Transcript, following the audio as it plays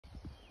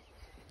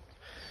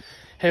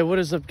Hey, what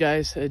is up,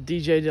 guys?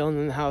 DJ Dylan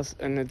in the house,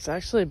 and it's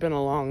actually been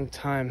a long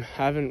time.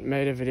 I haven't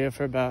made a video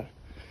for about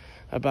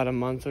a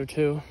month or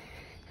two,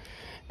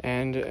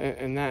 and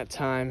in that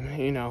time,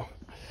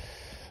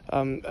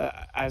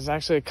 there's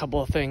actually a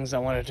couple of things I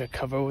wanted to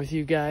cover with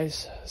you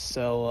guys.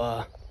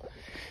 So,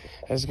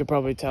 as you can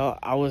probably tell,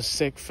 I was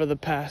sick for the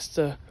past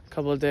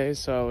couple of days,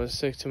 so I was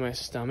sick to my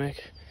stomach,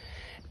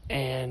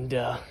 and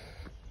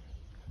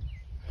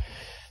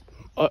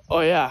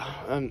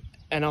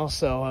and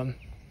also,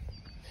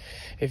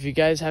 if you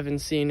guys haven't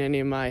seen any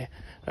of my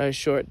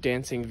short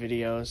dancing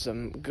videos,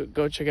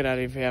 go check it out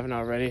if you haven't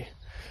already.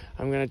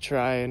 I'm gonna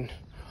try and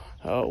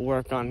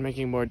work on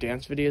making more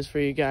dance videos for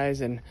you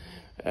guys, and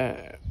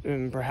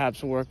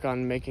perhaps work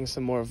on making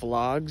some more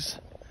vlogs.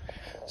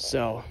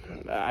 So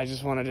I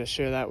just wanted to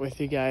share that with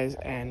you guys.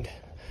 And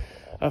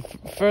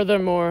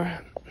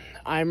furthermore,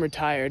 I'm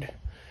retired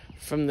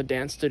from the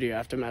dance studio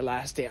after my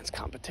last dance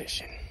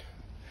competition,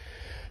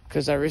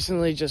 because I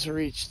recently just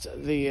reached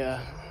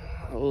the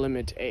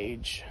limit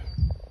age.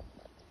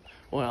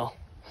 Well,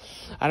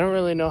 I don't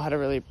really know how to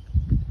really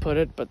put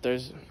it, but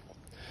there's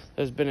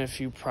been a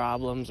few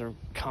problems or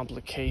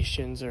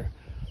complications or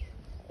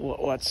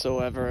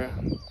whatsoever.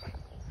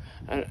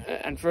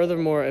 And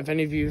furthermore, if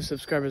any of you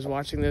subscribers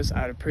watching this,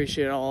 I'd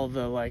appreciate all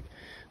the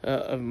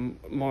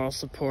moral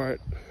support,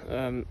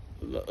 the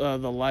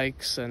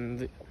likes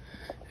and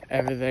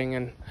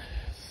everything,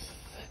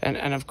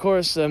 and of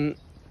course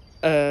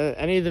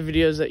any of the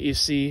videos that you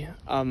see.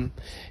 I'm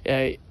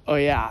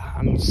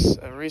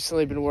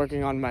recently been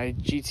working on my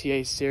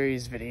GTA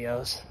series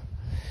videos,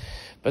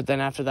 but then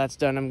after that's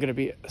done, I'm gonna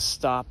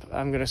stop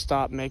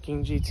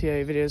making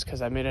GTA videos,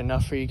 because I made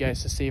enough for you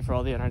guys to see for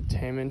all the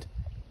entertainment.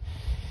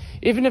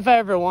 Even if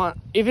I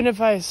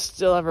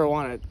still ever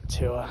wanted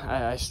to,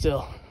 I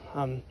still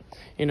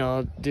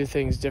do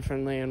things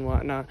differently and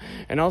whatnot.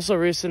 And also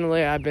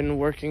recently I've been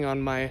working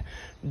on my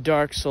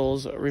Dark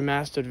Souls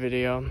remastered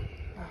video.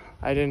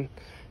 I didn't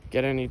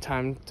get any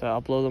time to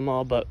upload them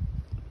all, but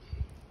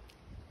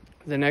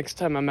the next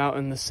time I'm out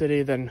in the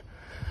city, then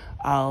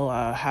I'll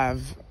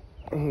have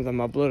them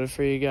uploaded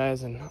for you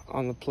guys and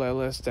on the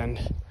playlist.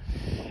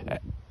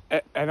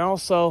 And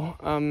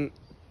also,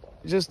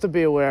 just to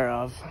be aware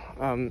of,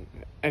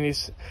 any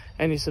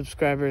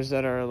subscribers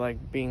that are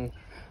like being,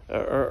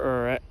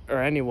 or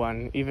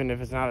anyone, even if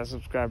it's not a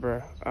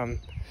subscriber,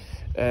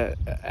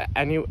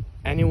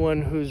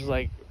 anyone who's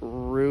like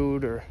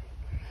rude or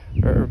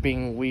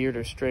being weird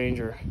or strange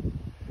or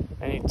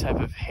any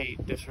type of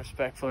hate,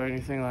 disrespectful or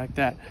anything like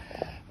that,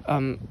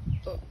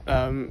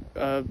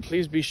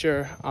 please be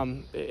sure,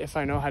 if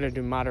I know how to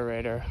do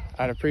moderator,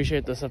 I'd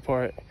appreciate the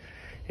support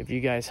if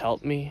you guys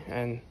help me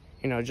and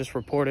just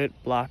report it,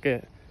 block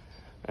it,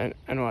 and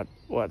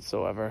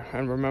whatsoever.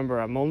 And remember,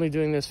 I'm only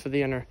doing this for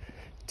the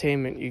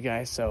entertainment, you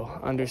guys, so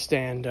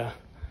understand.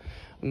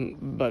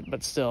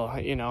 But still,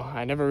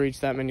 I never reached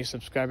that many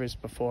subscribers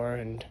before,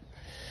 and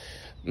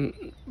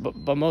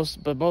but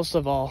most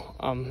of all,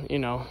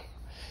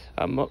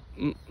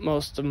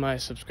 most of my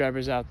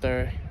subscribers out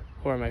there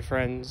who are my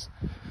friends,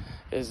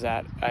 is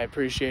that I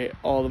appreciate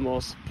all the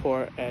most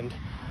support, and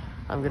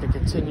I'm gonna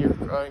continue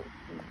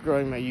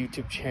growing my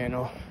YouTube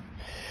channel.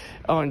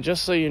 Oh, and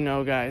just so you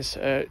know, guys,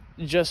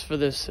 just for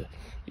this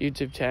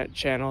YouTube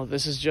channel,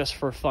 this is just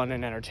for fun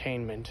and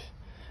entertainment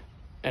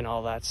and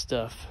all that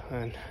stuff.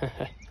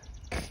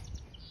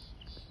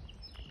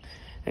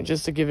 And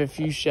just to give a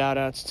few shout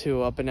outs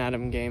to Up and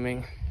Adam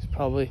Gaming. I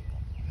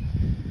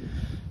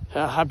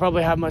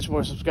probably have much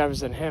more subscribers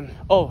than him.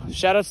 Oh,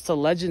 shout outs to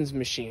Legends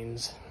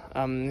Machines.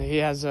 He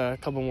has a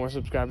couple more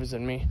subscribers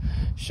than me.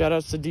 Shout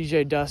outs to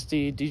DJ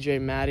Dusty, DJ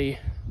Maddie.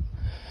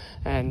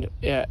 And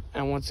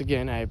once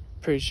again, I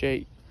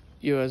appreciate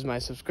you as my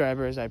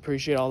subscribers. I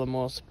appreciate all the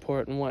moral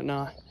support and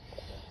whatnot.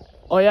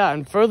 Oh yeah,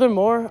 and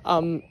furthermore,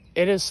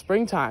 it is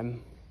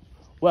springtime.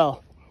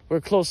 Well,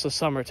 we're close to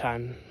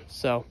summertime,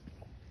 so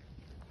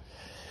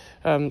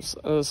I'm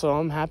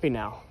happy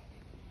now.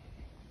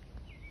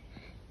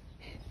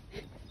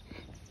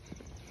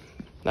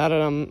 Now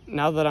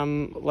that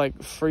I'm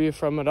like free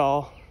from it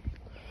all.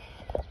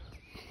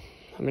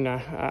 I mean,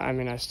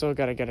 I still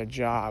gotta get a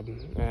job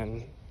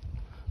and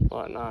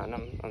whatnot,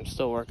 and I'm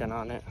still working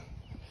on it.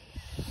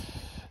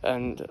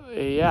 And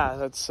yeah,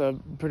 that's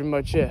pretty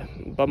much it.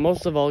 But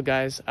most of all,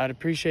 guys, I'd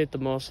appreciate the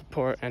most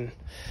support, and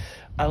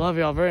I love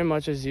y'all very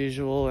much as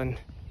usual. And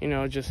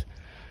just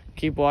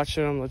keep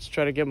watching them. Let's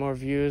try to get more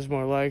views,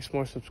 more likes,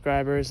 more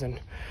subscribers, and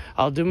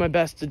I'll do my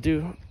best to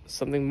do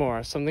something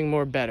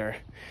more better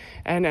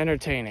and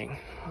entertaining.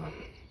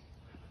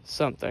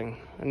 Nothing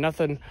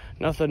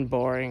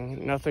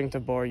boring, nothing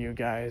to bore you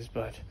guys,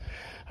 but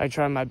I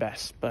try my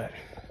best. But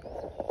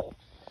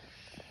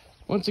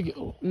once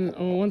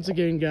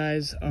again,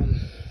 guys,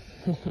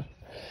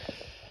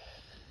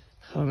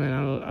 oh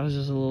man, I was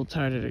just a little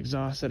tired and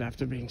exhausted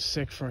after being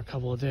sick for a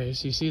couple of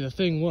days. You see, the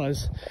thing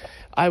was,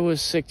 I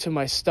was sick to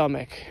my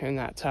stomach in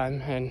that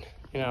time, and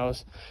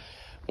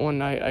one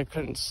night I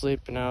couldn't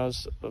sleep, and I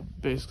was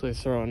basically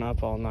throwing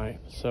up all night.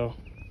 So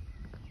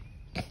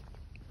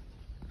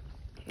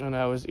and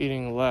I was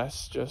eating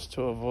less just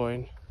to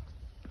avoid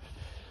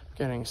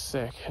getting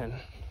sick. And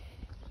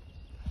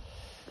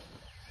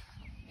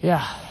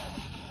yeah,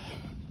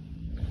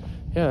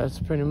 that's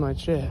pretty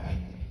much it.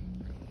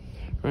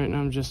 Right now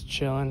I'm just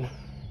chilling.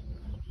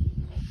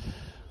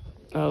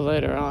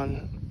 Later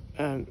on,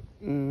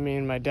 me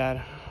and my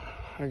dad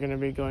are gonna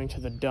be going to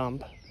the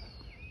dump.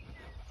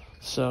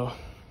 So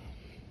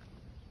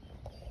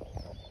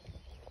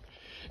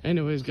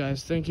anyways,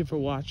 guys, thank you for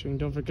watching.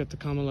 Don't forget to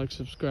comment, like,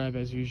 subscribe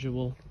as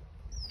usual.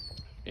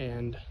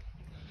 And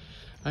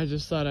I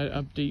just thought I'd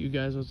update you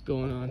guys what's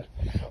going on.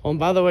 Oh, and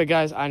by the way,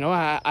 guys, I know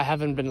I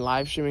haven't been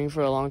live streaming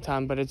for a long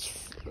time, but it's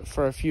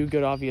for a few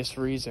good obvious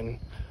reason.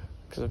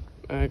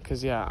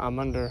 Cause yeah, I'm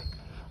under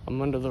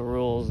the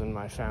rules in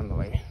my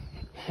family.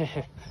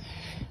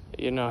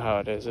 You know how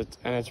it is.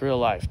 It's real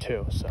life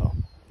too. So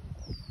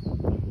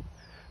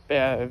but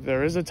yeah,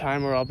 there is a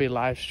time where I'll be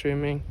live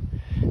streaming,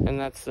 and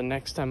that's the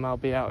next time I'll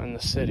be out in the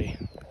city.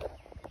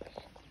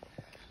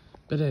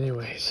 But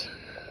anyways,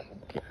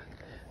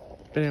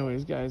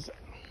 guys,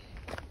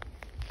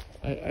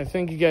 I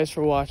thank you guys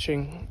for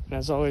watching. And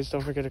as always,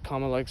 don't forget to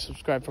comment, like,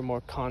 subscribe for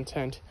more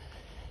content.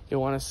 You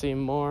want to see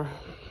more?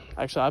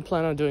 Actually, I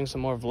plan on doing some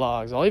more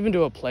vlogs. I'll even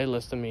do a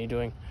playlist of me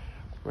doing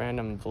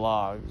random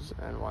vlogs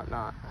and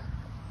whatnot.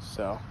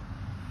 So,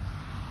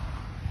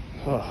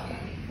 I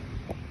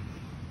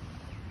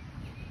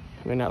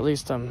mean, at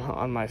least I'm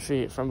on my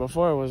feet. From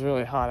before, it was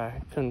really hot.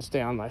 I couldn't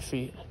stay on my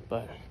feet,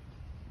 but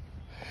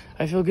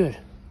I feel good.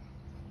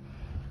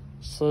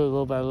 Slowly,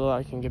 little by little,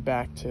 I can get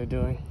back to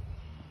doing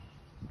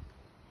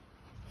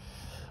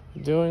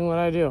what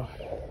I do.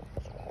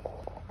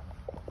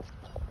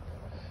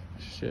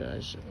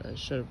 I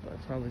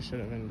probably should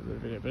have ended the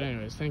video. But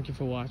anyways, thank you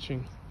for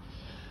watching.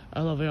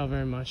 I love y'all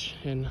very much,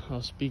 and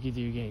I'll speak with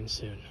you again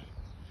soon.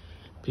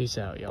 Peace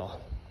out, y'all.